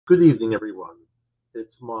Good evening, everyone.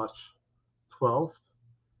 It's March 12th,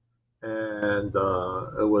 and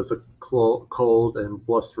it was a cold and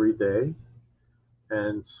blustery day,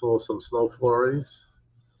 and saw some snow flurries.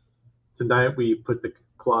 Tonight, we put the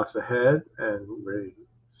clocks ahead, and we're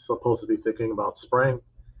supposed to be thinking about spring,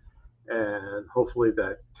 and hopefully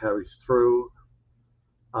that carries through.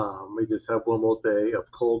 We just have one more day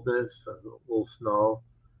of coldness and a little snow,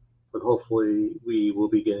 but hopefully, we will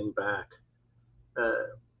be getting back uh,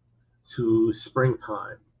 to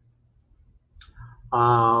springtime.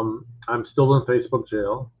 I'm still in Facebook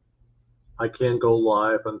jail. I can't go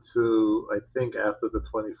live until I think after the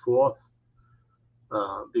 24th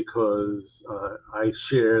because I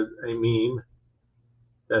shared a meme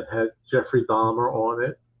that had Jeffrey Dahmer on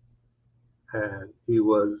it, and he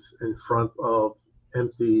was in front of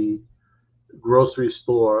empty grocery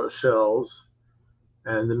store shelves,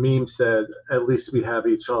 and the meme said, "At least we have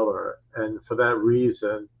each other." And for that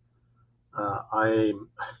reason, I'm,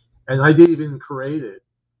 and I didn't even create it.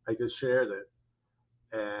 I just shared it,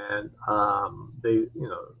 and they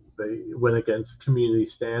went against community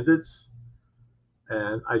standards,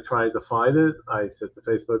 and I tried to fight it. I said to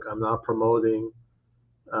Facebook, I'm not promoting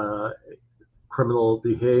uh, criminal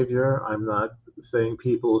behavior. I'm not saying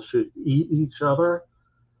people should eat each other.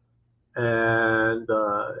 And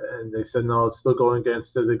they said no, it's still going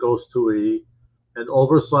against it. It goes to an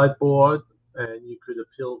oversight board, and you could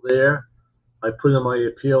appeal there. I put in my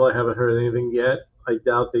appeal. I haven't heard anything yet. I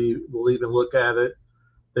doubt they will even look at it.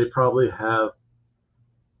 They probably have,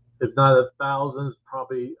 if not thousands,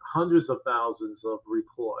 probably hundreds of thousands of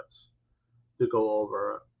reports to go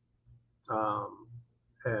over, um,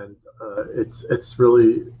 and it's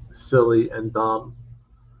really silly and dumb.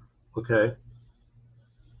 Okay,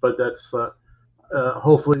 but that's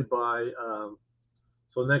hopefully by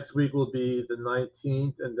so next week will be the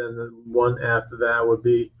 19th, and then the one after that would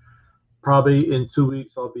be probably in 2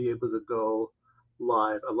 weeks. I'll be able to go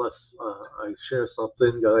live unless I share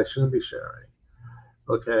something that I shouldn't be sharing.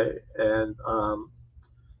 Okay, and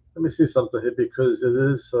let me see something here because it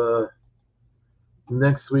is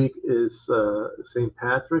next week is St.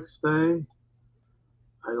 Patrick's Day.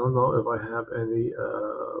 I don't know if I have any.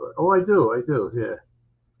 Oh, I do. I do. Yeah,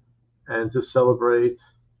 and to celebrate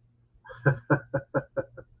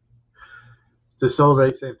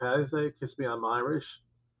St. Patrick's Day, Kiss Me I'm Irish.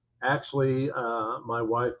 Actually, my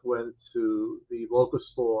wife went to the local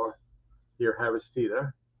store here, Harris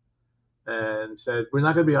Teeter, and said we're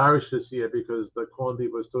not going to be Irish this year because the corned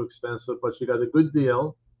beef was too expensive, but she got a good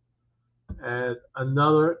deal at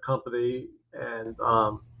another company, and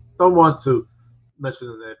don't want to mention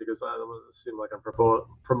the name because I don't want to seem like I'm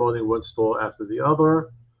promoting one store after the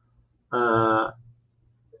other. Uh,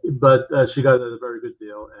 but she got a very good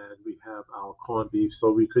deal, and we have our corned beef,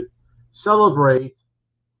 so we could celebrate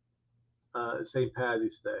St.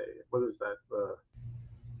 Patty's Day. What is that?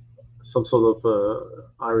 Some sort of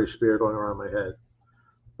Irish beer going around my head.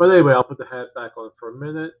 But anyway, I'll put the hat back on for a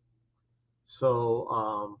minute.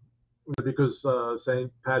 So, because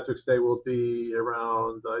St. Patrick's Day will be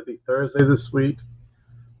around, I think, Thursday this week.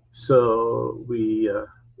 So we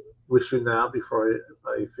wish you now, before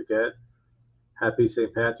I forget, happy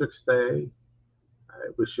St. Patrick's Day. I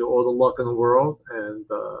wish you all the luck in the world, and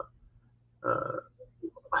uh,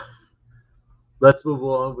 let's move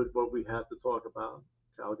on with what we have to talk about.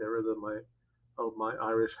 I'll get rid of my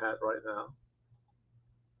Irish hat right now,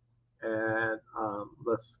 and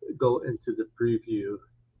let's go into the preview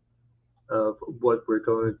of what we're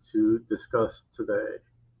going to discuss today.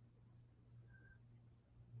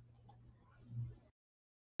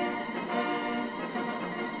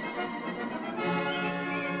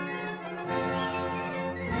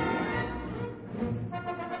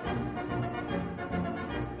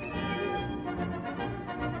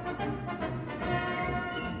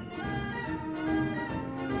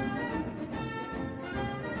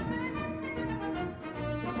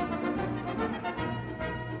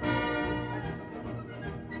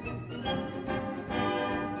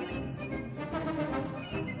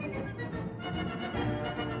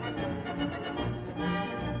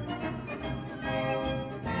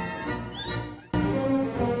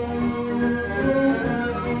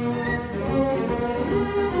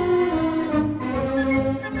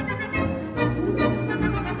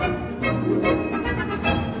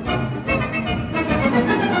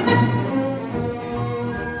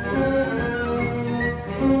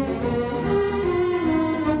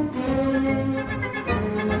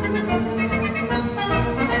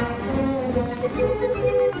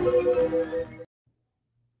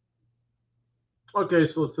 Okay,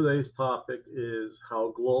 so today's topic is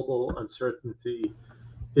how global uncertainty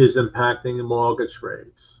is impacting mortgage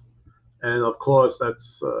rates. And of course,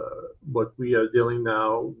 that's what we are dealing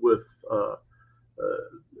now with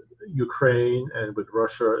Ukraine and with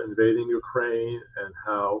Russia invading Ukraine, and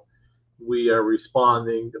how we are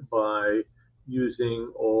responding by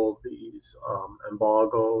using all these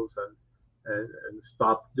embargoes and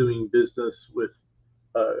stop doing business with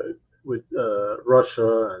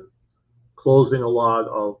Russia, and closing a lot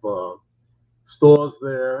of stores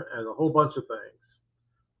there and a whole bunch of things.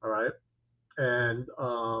 All right, and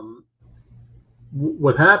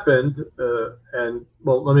what happened? And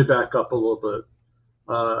well, let me back up a little bit.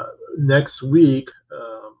 Next week,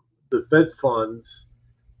 the Fed funds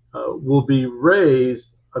will be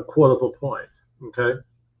raised a quarter of a point. Okay.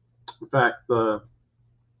 In fact,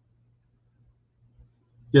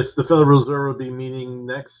 yes, the Federal Reserve will be meeting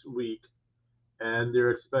next week, and they're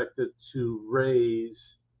expected to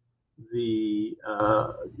raise the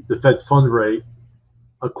Fed fund rate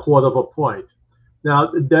a quarter of a point.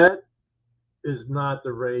 Now, that is not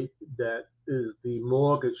the rate that is the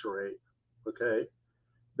mortgage rate. Okay,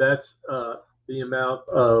 that's the amount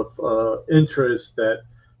of interest that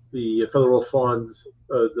the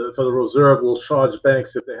the Federal Reserve will charge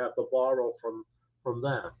banks if they have to borrow from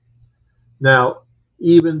them. Now,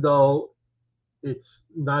 even though it's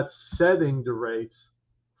not setting the rates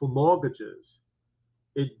for mortgages,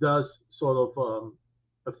 it does sort of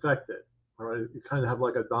affect it. All right, you kind of have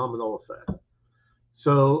like a domino effect.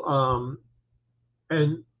 So,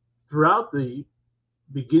 and throughout the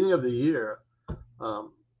beginning of the year,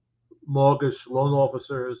 um, mortgage loan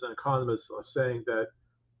officers and economists are saying that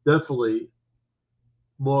definitely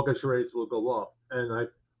mortgage rates will go up. And I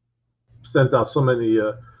sent out so many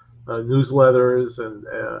newsletters,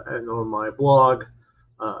 and on my blog,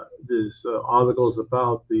 there's articles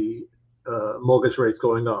about the mortgage rates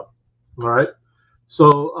going up. All right.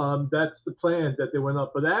 So that's the plan, that they went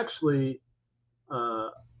up. But actually, uh,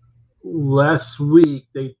 last week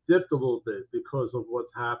they dipped a little bit because of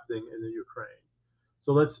what's happening in the Ukraine.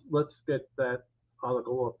 So let's get that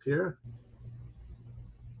article up here.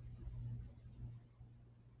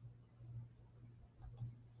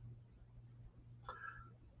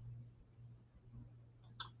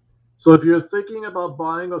 So if you're thinking about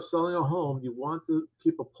buying or selling a home, you want to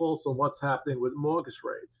keep a pulse on what's happening with mortgage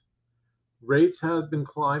rates. Rates have been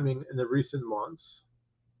climbing in the recent months,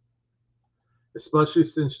 especially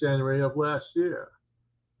since January of last year.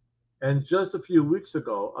 And just a few weeks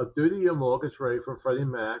ago, a 30-year mortgage rate from Freddie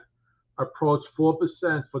Mac approached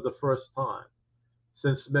 4% for the first time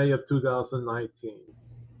since May of 2019.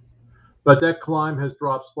 But that climb has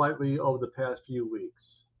dropped slightly over the past few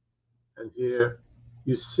weeks. And here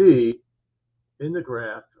you see in the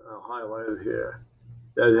graph, I'll highlight it here,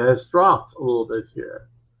 that it has dropped a little bit here.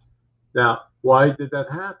 Now, why did that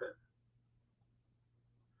happen?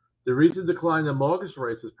 The recent decline in mortgage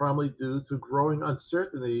rates is primarily due to growing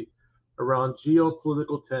uncertainty around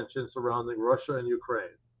geopolitical tensions surrounding Russia and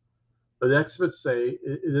Ukraine. But experts say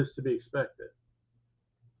it is to be expected.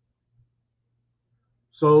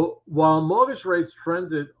 So while mortgage rates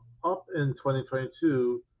trended up in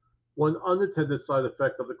 2022, one unintended side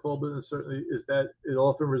effect of the global uncertainty is that it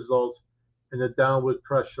often results in a downward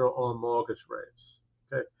pressure on mortgage rates.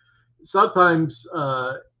 Okay, sometimes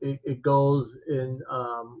it goes in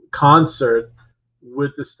concert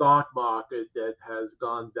with the stock market that has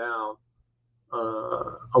gone down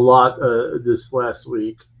a lot this last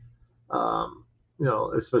week.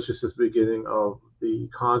 Especially since the beginning of the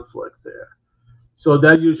conflict there. So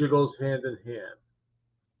that usually goes hand in hand.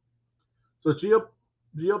 So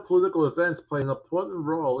geopolitical events play an important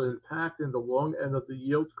role in impacting the long end of the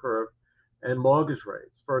yield curve and mortgage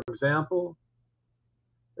rates. For example,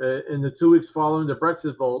 in the 2 weeks following the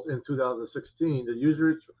Brexit vote in 2016, the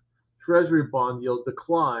usury Treasury bond yield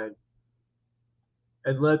declined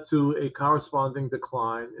and led to a corresponding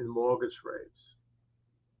decline in mortgage rates.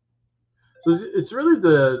 So it's really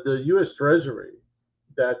the U.S. Treasury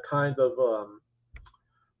that kind of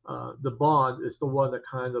the bond is the one that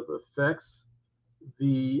kind of affects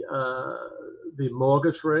the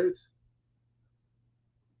mortgage rates.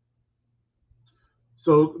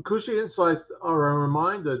 So Cushy insights are a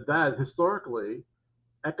reminder that historically,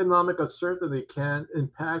 economic uncertainty can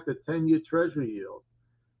impact the 10-year Treasury yield,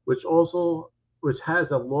 which has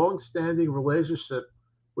a long-standing relationship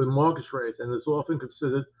with mortgage rates and is often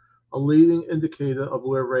considered a leading indicator of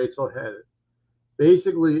where rates are headed.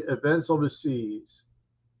 Basically, events overseas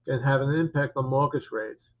can have an impact on mortgage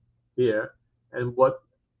rates here, and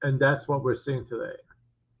that's what we're seeing today.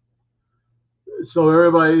 So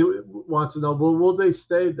everybody wants to know, well, will they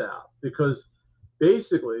stay down? Because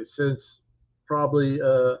basically, since probably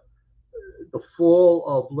the fall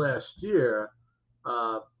of last year,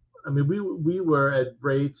 uh, I mean, we were at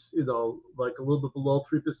rates, like a little bit below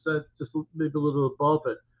 3%, just maybe a little bit above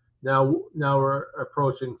it. Now we're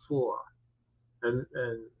approaching 4, and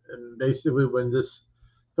basically when the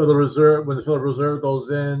Federal Reserve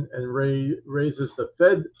goes in and raises the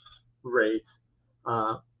Fed rate,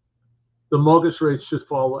 uh, the mortgage rate should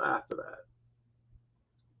follow after that.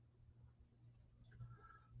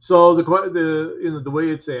 So the way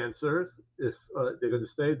it's answered, if they're going to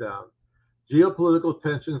stay down, geopolitical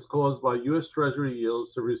tensions caused by U.S. Treasury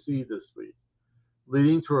yields to recede this week,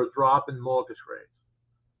 leading to a drop in mortgage rates.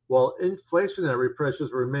 While inflationary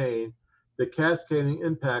pressures remain, the cascading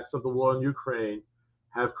impacts of the war in Ukraine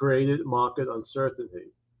have created market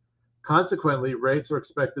uncertainty. Consequently, rates are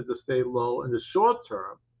expected to stay low in the short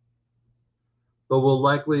term, but will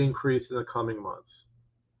likely increase in the coming months.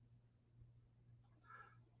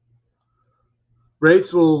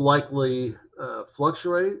 Rates will likely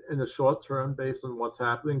fluctuate in the short term based on what's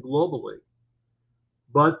happening globally.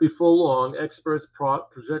 But before long, experts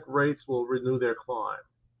project rates will renew their climb.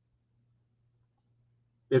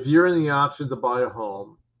 If you're in the option to buy a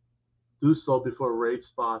home, do so before rates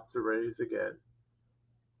start to raise again.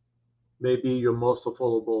 Maybe your most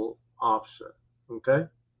affordable option. Okay?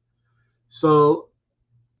 So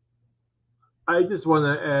I just want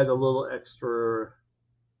to add a little extra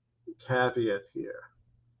caveat here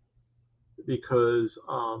because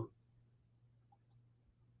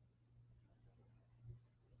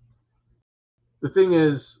the thing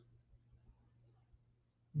is,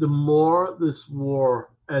 the more this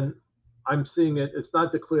war, and I'm seeing it's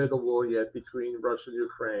not declared a war yet between Russia and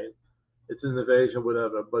Ukraine. It's an invasion,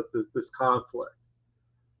 whatever, but this conflict,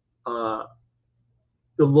 the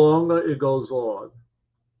longer it goes on,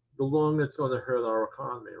 the longer it's going to hurt our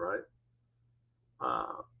economy, right?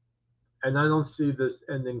 And I don't see this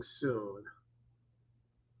ending soon.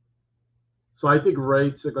 So I think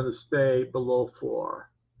rates are going to stay below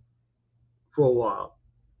 4 for a while.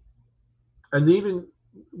 And even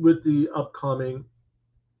with the upcoming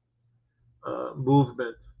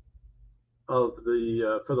movement of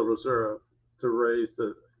the Federal Reserve to raise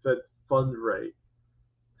the Fed fund rate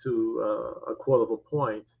to a quarter of a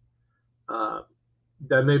point,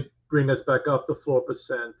 that may bring us back up to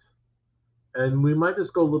 4%. And we might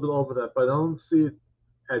just go a little bit over that, but I don't see it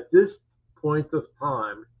at this point of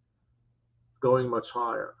time going much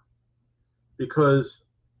higher because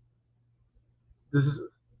this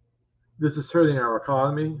is hurting our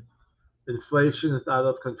economy. Inflation is out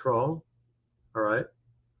of control, all right,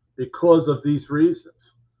 because of these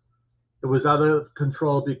reasons. It was out of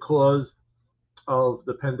control because of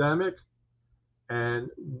the pandemic and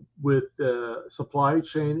with supply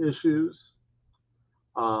chain issues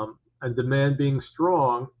and demand being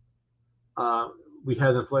strong, we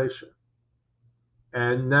had inflation.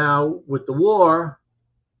 And now with the war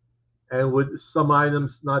and with some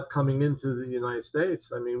items not coming into the United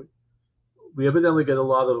States, I mean, we evidently get a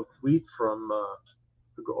lot of wheat from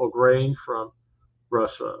or grain from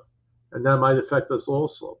Russia, and that might affect us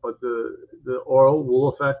also. But the oil will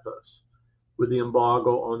affect us with the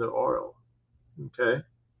embargo on the oil. Okay,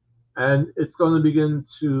 and it's going to begin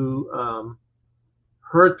to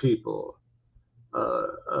hurt people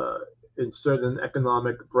in certain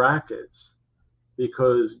economic brackets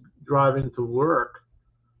because driving to work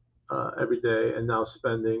every day and now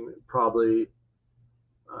spending probably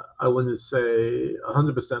I wouldn't say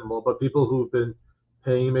 100% more, but people who've been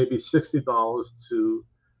paying maybe $60 to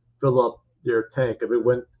fill up their tank, if it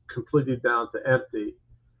went completely down to empty,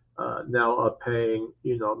 now are paying,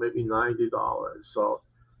 maybe $90. So,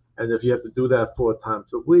 and if you have to do that 4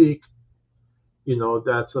 times a week,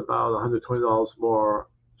 that's about $120 more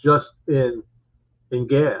just in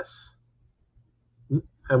gas.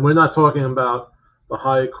 And we're not talking about the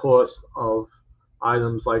high cost of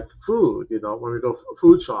items like food, when we go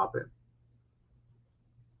food shopping.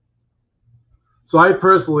 So I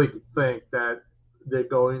personally think that they're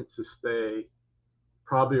going to stay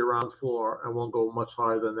probably around 4 and won't go much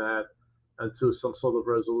higher than that until some sort of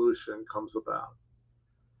resolution comes about.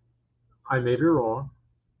 I may be wrong,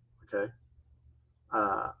 okay?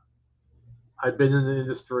 I've been in the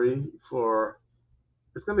industry for,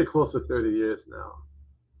 it's going to be close to 30 years now.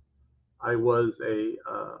 I was a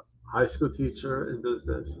high school teacher in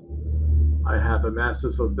business. I have a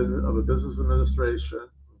master's of a business administration,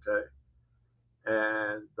 okay?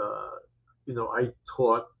 And, I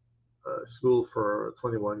taught school for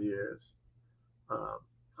 21 years.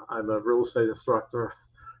 I'm a real estate instructor.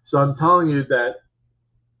 So I'm telling you that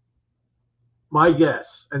my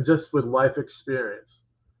guess, and just with life experience,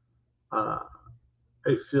 I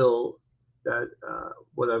feel that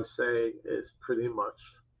what I'm saying is pretty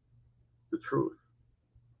much the truth.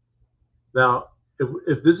 Now,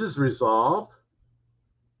 if this is resolved,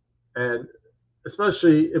 and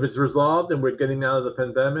especially if it's resolved and we're getting out of the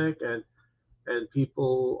pandemic and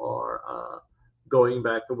people are going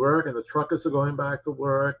back to work and the truckers are going back to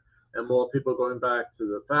work and more people are going back to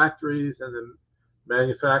the factories and the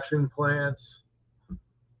manufacturing plants,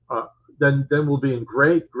 uh, then we'll be in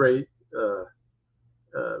great uh,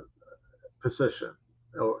 uh, position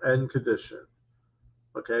or end condition.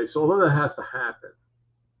 Okay, so all of that has to happen.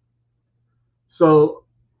 So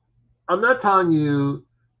I'm not telling you,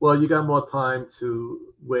 well, you got more time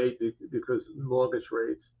to wait because mortgage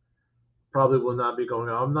rates probably will not be going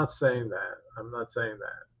up. I'm not saying that. I'm not saying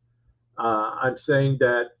that. I'm saying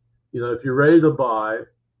that, if you're ready to buy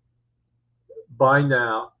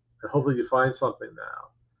now, and hopefully you find something now.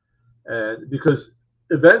 And because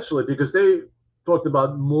eventually, because they talked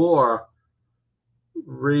about more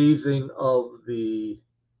raising of the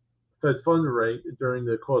Fed fund rate during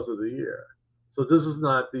the course of the year. So this is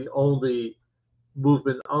not the only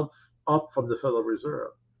movement up from the Federal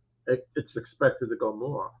Reserve. It's expected to go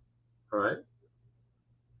more. All right.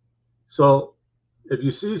 So if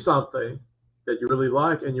you see something that you really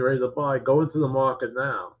like and you're ready to buy, go into the market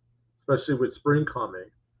now, especially with spring coming.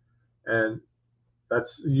 And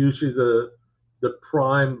that's usually the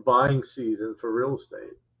prime buying season for real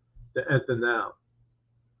estate to enter now.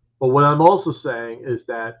 But what I'm also saying is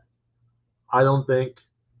that I don't think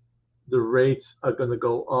the rates are going to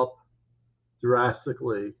go up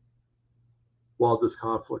drastically while this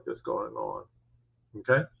conflict is going on.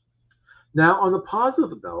 Okay. Now, on a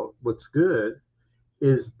positive note, what's good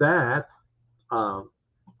is that our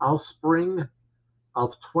spring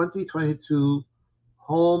of 2022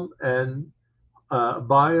 home and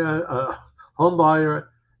home buyer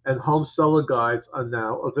and home seller guides are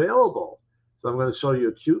now available. So I'm going to show you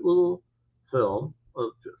a cute little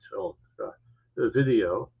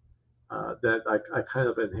video that I kind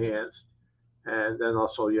of enhanced, and then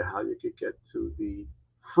I'll show you how you could get to the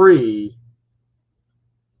free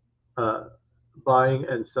buying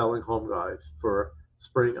and selling home guides for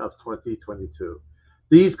spring of 2022.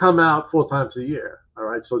 These come out 4 times a year, all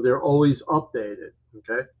right? So they're always updated,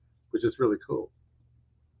 okay? Which is really cool.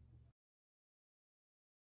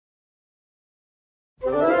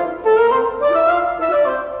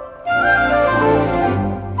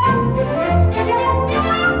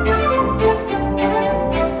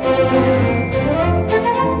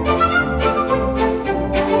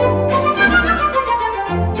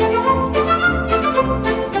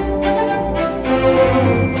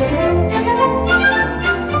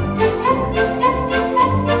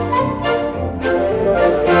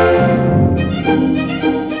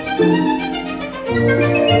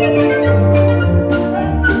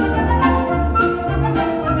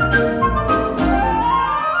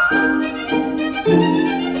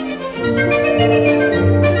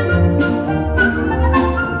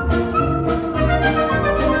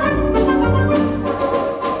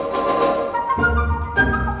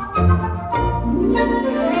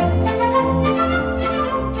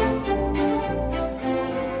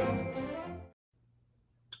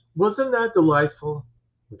 Wasn't that delightful?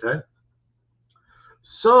 Okay.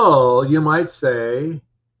 So you might say,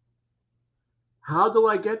 how do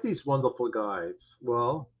I get these wonderful guides?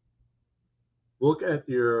 Well, look at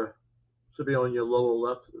should be on your lower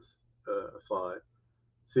left side.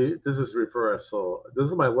 See, this is reverse. So this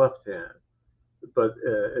is my left hand, but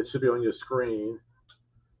it should be on your screen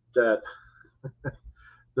that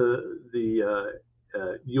the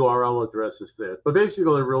URL address is there. But basically,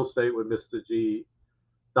 go to real estate with Mr. G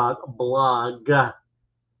 .blog,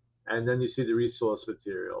 and then you see the resource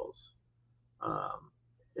materials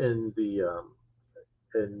in the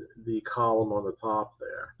column on the top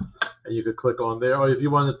there, and you could click on there, or if you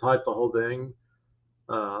want to type the whole thing,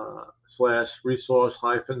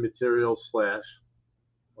 /resource-materials/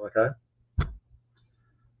 okay,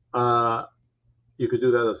 you could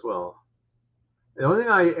do that as well. The only thing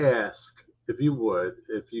I ask, if you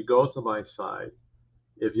go to my site,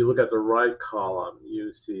 if you look at the right column,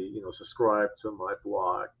 you see, subscribe to my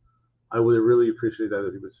blog. I would really appreciate that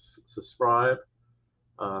if you would subscribe.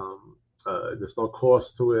 There's no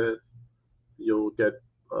cost to it. You'll get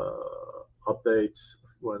updates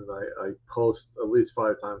when I post at least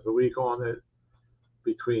 5 times a week on it,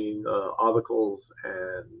 between articles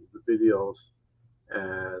and the videos,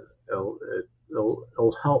 and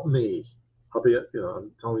it'll help me.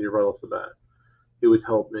 I'm telling you right off the bat, it would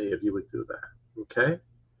help me if you would do that. Okay.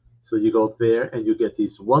 So you go there and you get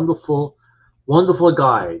these wonderful, wonderful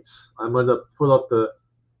guides. I'm going to put up the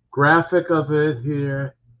graphic of it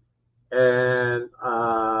here, And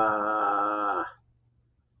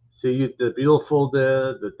see the beautiful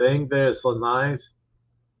there, the thing there is so nice.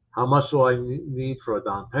 How much do I need for a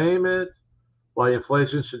down payment? Why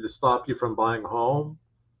inflation should stop you from buying a home?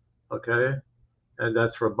 Okay, and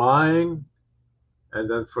that's for buying, and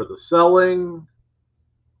then for the selling.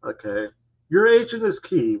 Okay, your agent is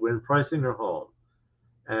key when pricing your home,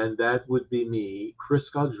 and that would be me, Chris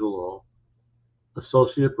Gargiulo,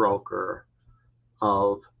 associate broker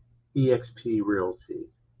of EXP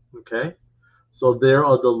Realty. Okay, so there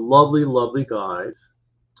are the lovely, lovely guys.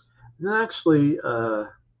 And actually,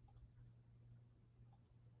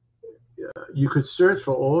 you could search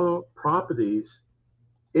for all properties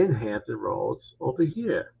in Hampton Roads over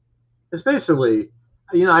here. It's basically,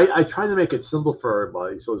 I try to make it simple for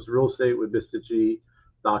everybody. So it's real estate with Mr.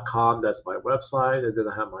 G.com. That's my website. And then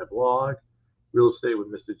I have my blog, real estate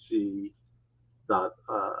with Mr. G.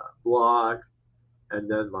 Blog. And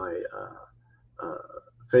then my uh,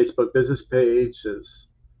 Facebook business page is,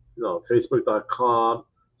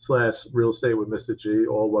 facebook.com/real estate with Mr. G,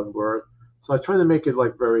 all one word. So I try to make it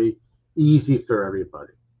like very easy for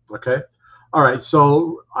everybody. Okay. All right.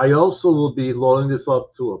 So I also will be loading this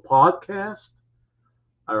up to a podcast.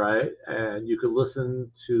 All right. And you can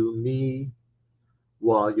listen to me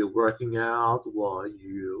while you're working out, while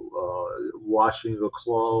you washing your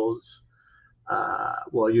clothes,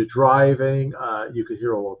 while you're driving. You can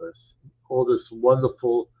hear all this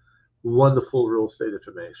wonderful, wonderful real estate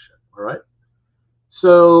information. All right.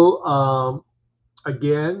 So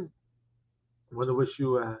again, I want to wish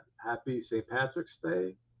you a happy St. Patrick's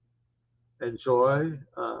Day. Enjoy.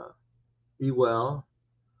 Be well.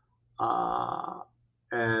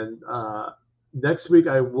 And next week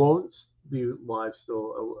I won't be live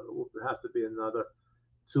still. It will have to be another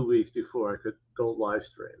 2 weeks before I could go live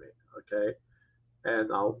streaming. Okay.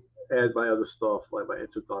 And I'll add my other stuff like my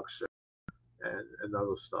introduction and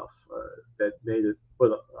other stuff that made it,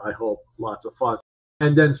 but I hope, lots of fun.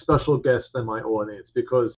 And then special guests in my audience,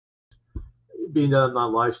 because being that I'm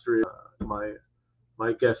not live streaming, my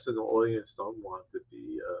guests in the audience don't want to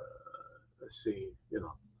be seen.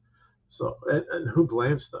 So, and who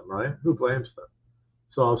blames them, right? Who blames them?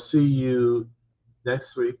 So I'll see you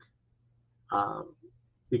next week.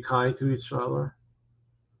 Be kind to each other.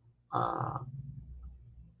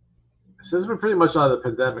 Since we're pretty much out of the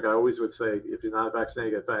pandemic, I always would say if you're not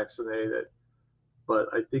vaccinated, get vaccinated. But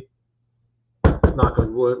I think, knock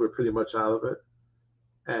on wood, we're pretty much out of it.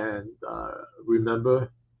 And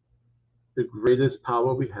remember, the greatest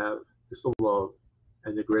power we have is to love,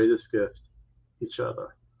 and the greatest gift, each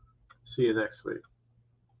other. See you next week.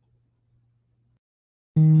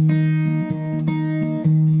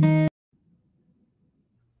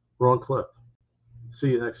 Wrong clip.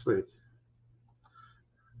 See you next week.